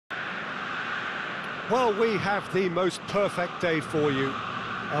Well, we have the most perfect day for you.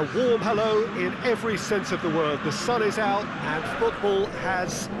 A warm hello in every sense of the word. The sun is out and football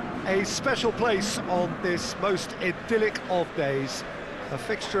has a special place on this most idyllic of days. A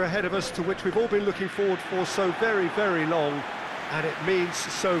fixture ahead of us to which we've all been looking forward for so very, very long, and it means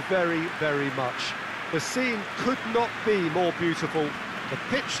so very, very much. The scene could not be more beautiful. The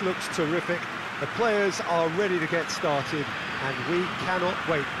pitch looks terrific. The players are ready to get started, and we cannot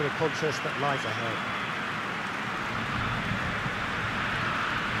wait for the contest that lies ahead.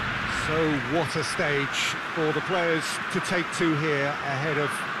 So what a stage for the players to take to here ahead of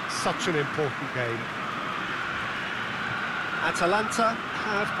such an important game. Atalanta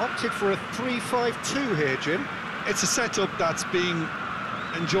have opted for a 3-5-2 here, Jim. It's a setup that's been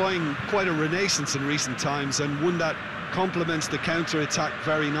enjoying quite a renaissance in recent times, and one that complements the counter-attack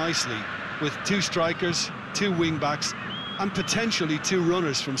very nicely, with two strikers, two wing-backs, and potentially two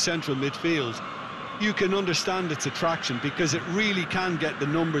runners from central midfield. You can understand its attraction because it really can get the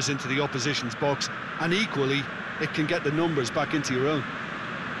numbers into the opposition's box, and equally, it can get the numbers back into your own.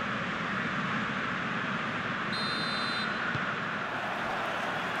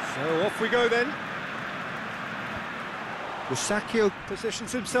 So off we go then. Musacchio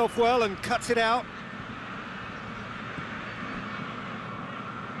positions himself well and cuts it out.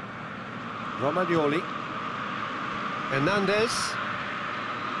 Romagnoli. Hernandez.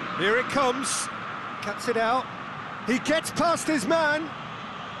 Here it comes. Cuts it out. He gets past his man.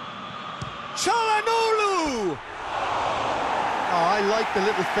 Çalhanoğlu! Oh, I like the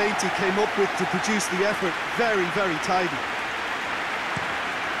little feint he came up with to produce the effort. Very, very tidy.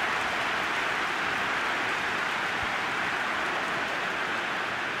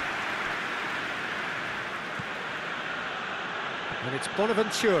 And it's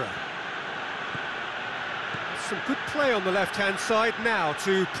Bonaventura. Some good play on the left-hand side now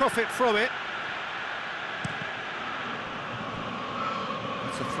to profit from it.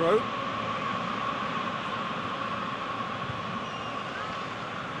 That's a throw.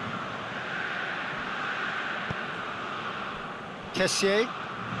 Kessié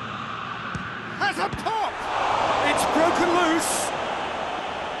has a pop! It's broken loose.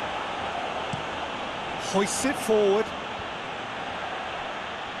 Hoists it forward.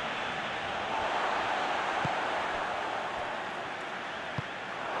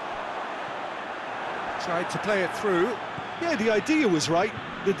 Tried to play it through. Yeah, the idea was right,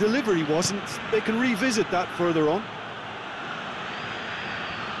 the delivery wasn't. They can revisit that further on.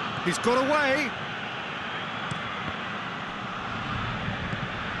 He's got away.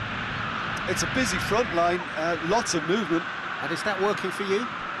 It's a busy front line, lots of movement. And is that working for you?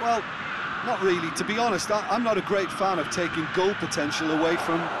 Well, not really. To be honest, I'm not a great fan of taking goal potential away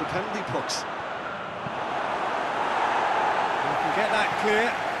from the penalty box. You can get that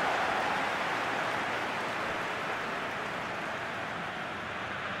clear.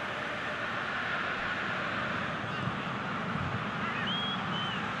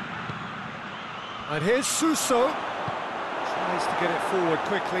 And here's Suso. Tries to get it forward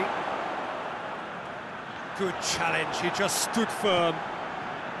quickly. Good challenge, he just stood firm.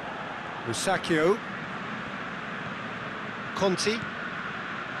 Musacchio. Conti.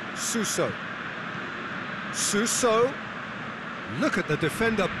 Suso. Suso. Look at the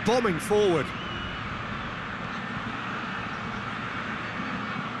defender bombing forward.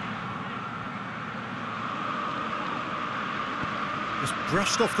 Just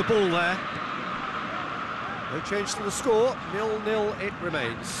brushed off the ball there. No change to the score, 0-0 it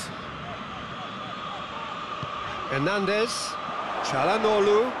remains. Hernandez,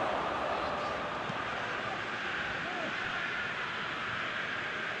 Çalhanoğlu.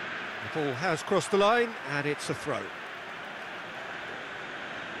 The ball has crossed the line and it's a throw.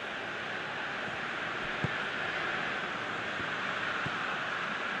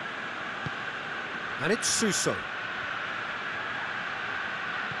 And it's Suso.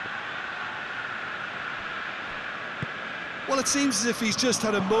 Well, it seems as if he's just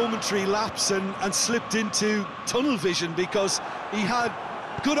had a momentary lapse and slipped into tunnel vision, because he had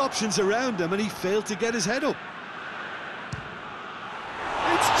good options around him and he failed to get his head up.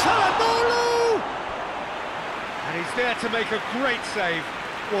 It's Çalhanoğlu! And he's there to make a great save.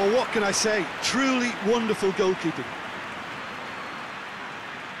 Well, what can I say? Truly wonderful goalkeeping.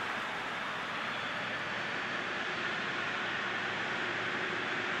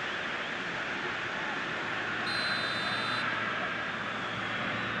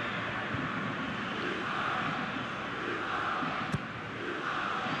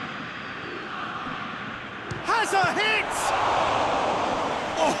 Has a hit!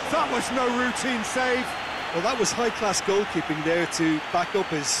 Oh, that was no routine save. Well, that was high-class goalkeeping there to back up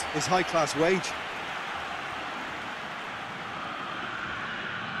his high-class wage.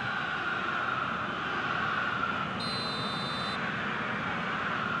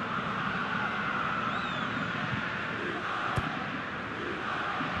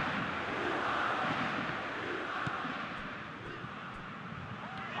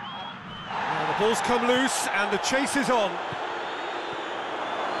 Ball's come loose and the chase is on.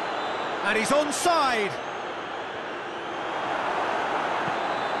 And he's onside.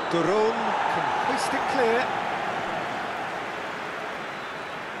 Duron can hoist it clear.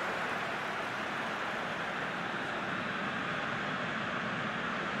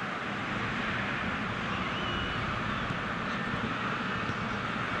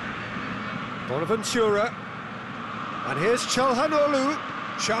 Bonaventura. And here's Çalhanoğlu.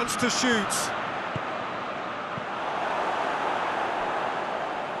 Chance to shoot.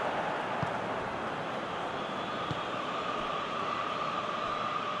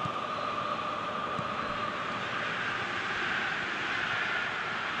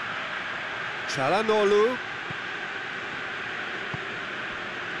 Çalhanoğlu.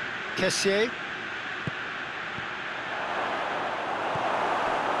 Kessié.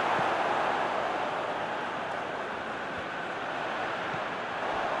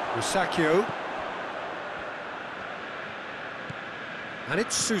 Musacchio. And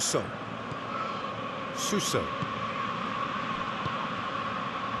it's Suso. Suso.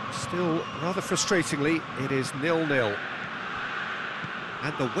 Still, rather frustratingly, it is 0-0.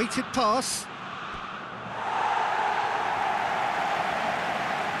 And the weighted pass.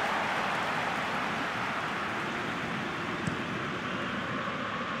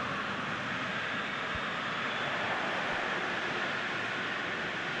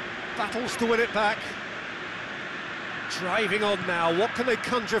 Battles to win it back. Driving on now, what can they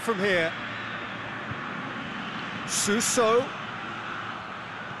conjure from here? Suso.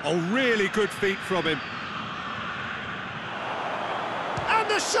 Oh, really good feet from him. And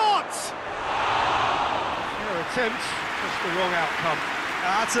the shot! Fair attempt, just the wrong outcome.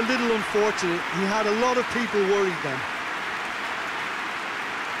 That's a little unfortunate. He had a lot of people worried then.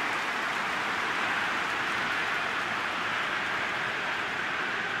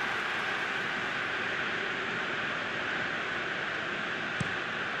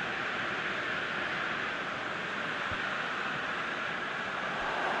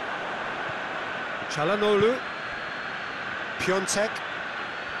 Çalhanoğlu, Piontek,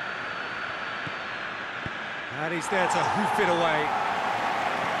 and he's there to hoof it away.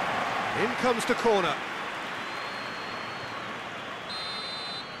 In comes the corner.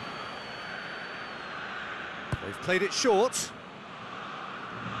 They've played it short.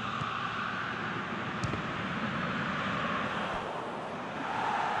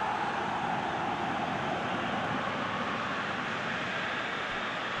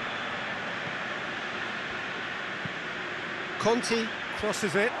 Conti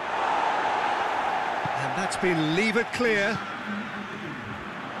crosses it, and that's been levered clear.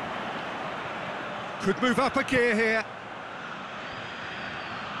 Could move up a gear here.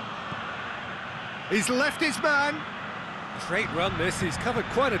 He's left his man. Great run this, he's covered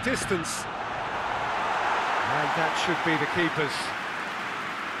quite a distance. And that should be the keeper's.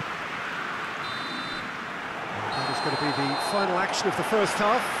 That is going to be the final action of the first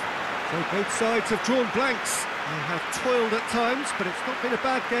half. So both sides have drawn blanks. They have toiled at times, but it's not been a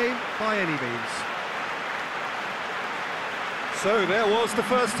bad game by any means. So there was the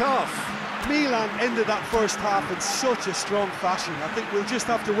first half. Milan ended that first half in such a strong fashion. I think we'll just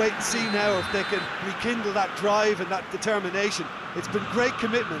have to wait and see now if they can rekindle that drive and that determination. It's been great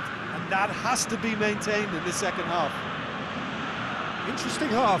commitment, and that has to be maintained in the second half. Interesting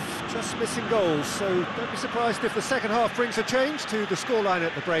half, just missing goals, so don't be surprised if the second half brings a change to the scoreline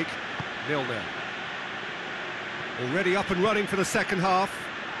at the break. 0-0. Already up and running for the second half.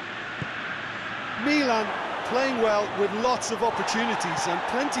 Milan playing well with lots of opportunities and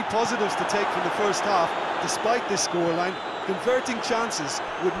plenty positives to take from the first half. Despite this scoreline, converting chances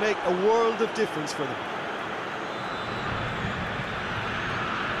would make a world of difference for them.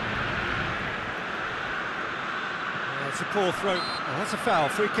 That's a poor throw. Oh, that's a foul.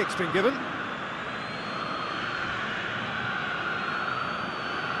 Free kick's been given.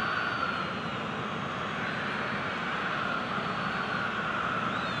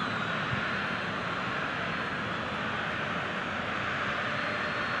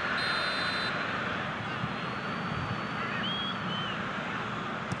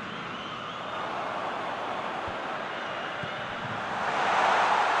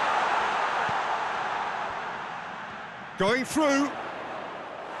 Going through.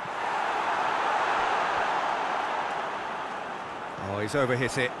 Oh, he's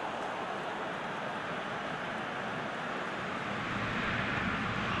overhit it.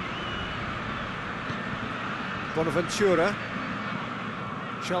 Bonaventura.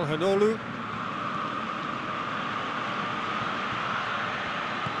 Çalhanoğlu.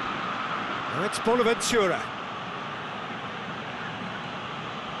 Now it's Bonaventura.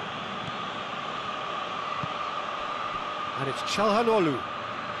 And it's Çalhanoğlu.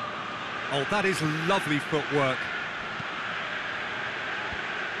 Oh, that is lovely footwork.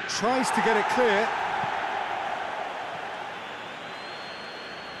 Tries to get it clear.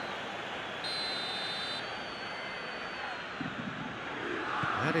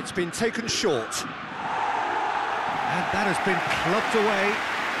 And it's been taken short. And that has been clubbed away.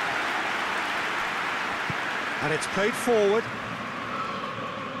 And it's played forward.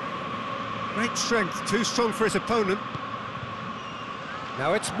 Great strength, too strong for his opponent.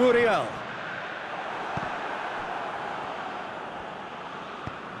 Now it's Muriel.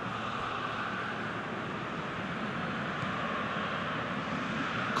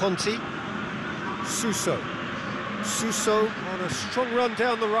 Conti. Suso. Suso on a strong run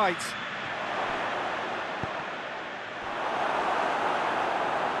down the right.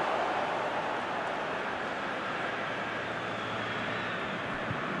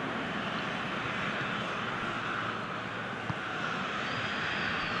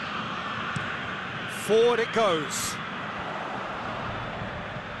 Forward it goes.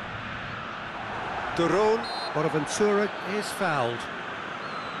 Duron. Bonaventura is fouled.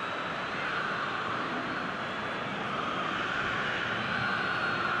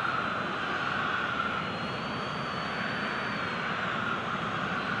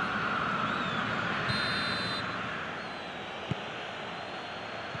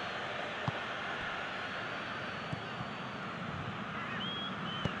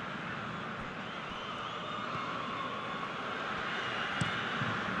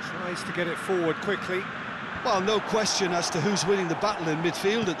 Tries to get it forward quickly. Well, no question as to who's winning the battle in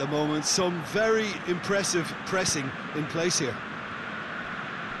midfield at the moment. Some very impressive pressing in place here.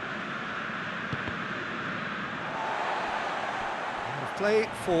 Play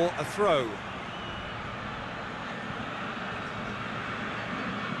for a throw.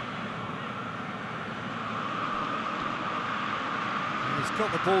 And he's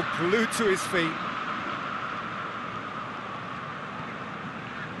got the ball glued to his feet.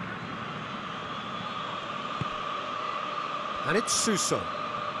 And it's Suso.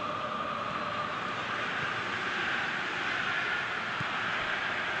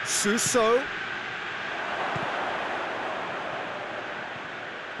 Suso.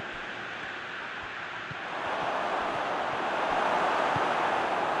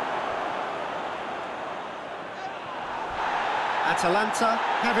 Atalanta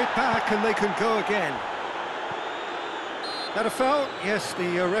have it back and they can go again. That a foul? Yes,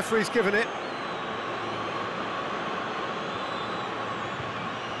 the referee's given it.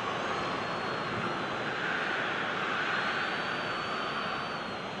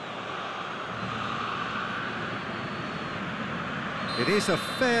 It is a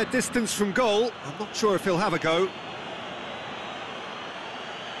fair distance from goal. I'm not sure if he'll have a go.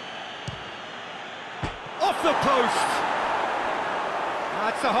 Off the post!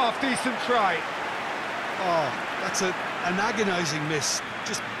 That's a half-decent try. Oh, that's an agonising miss.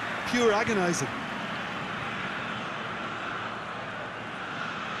 Just pure agonising.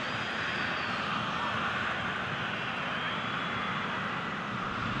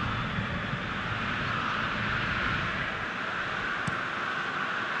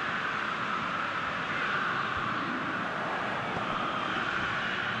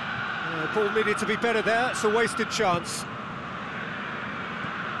 Ball needed to be better there. It's a wasted chance.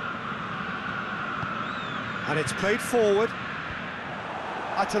 And it's played forward.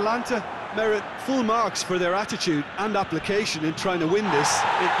 Atalanta merit full marks for their attitude and application in trying to win this.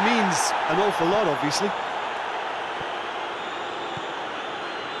 It means an awful lot, obviously.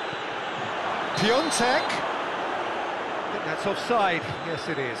 Piontek. I think that's offside. Yes,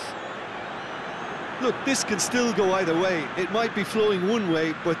 it is. Look, this can still go either way. It might be flowing one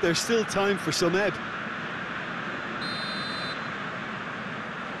way, but there's still time for some ebb.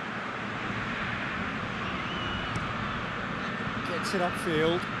 Gets it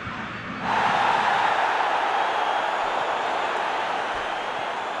upfield.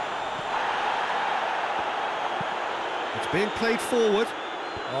 It's being played forward.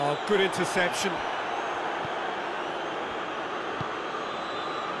 Oh, good interception.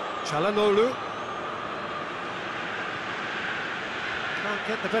 Çalhanoğlu. Can't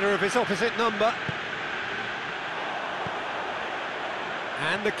get the better of his opposite number.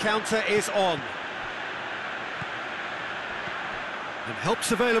 And the counter is on. And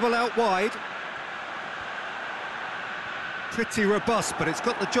help's available out wide. Pretty robust, but it's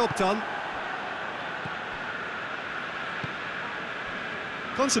got the job done.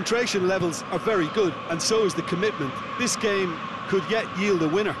 Concentration levels are very good, and so is the commitment. This game could yet yield a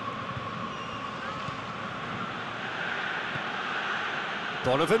winner.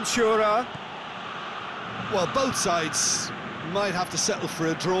 Bonaventura. Well, both sides might have to settle for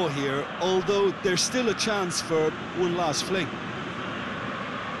a draw here, although there's still a chance for one last fling.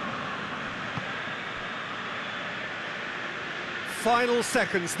 Final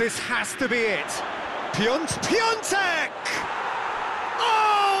seconds, this has to be it. Piontek!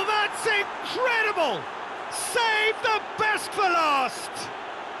 Oh, that's incredible! Save the best for last!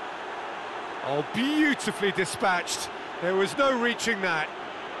 Oh, beautifully dispatched. There was no reaching that.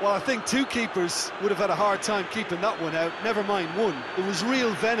 Well, I think two keepers would have had a hard time keeping that one out, never mind one. There was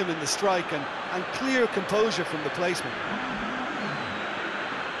real venom in the strike and clear composure from the placement.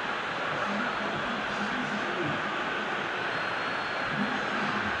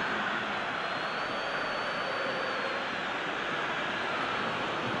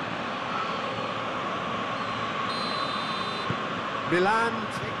 Milan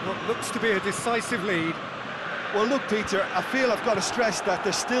take what looks to be a decisive lead. Well, look, Peter, I feel I've got to stress that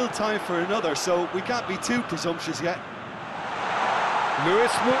there's still time for another, so we can't be too presumptuous yet.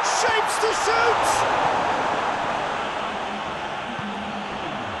 Lewis shapes to shoot!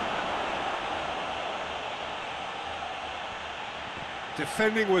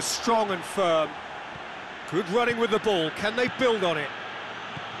 Defending was strong and firm. Good running with the ball. Can they build on it?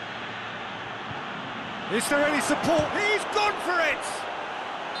 Is there any support? He's gone for it!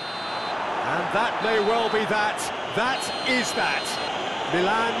 And that may well be that. That is that.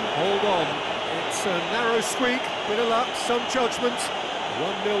 Milan, hold on. It's a narrow squeak, bit of luck, some judgment.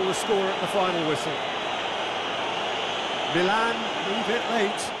 1-0 the score at the final whistle. Milan, a little bit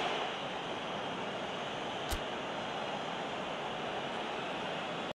late.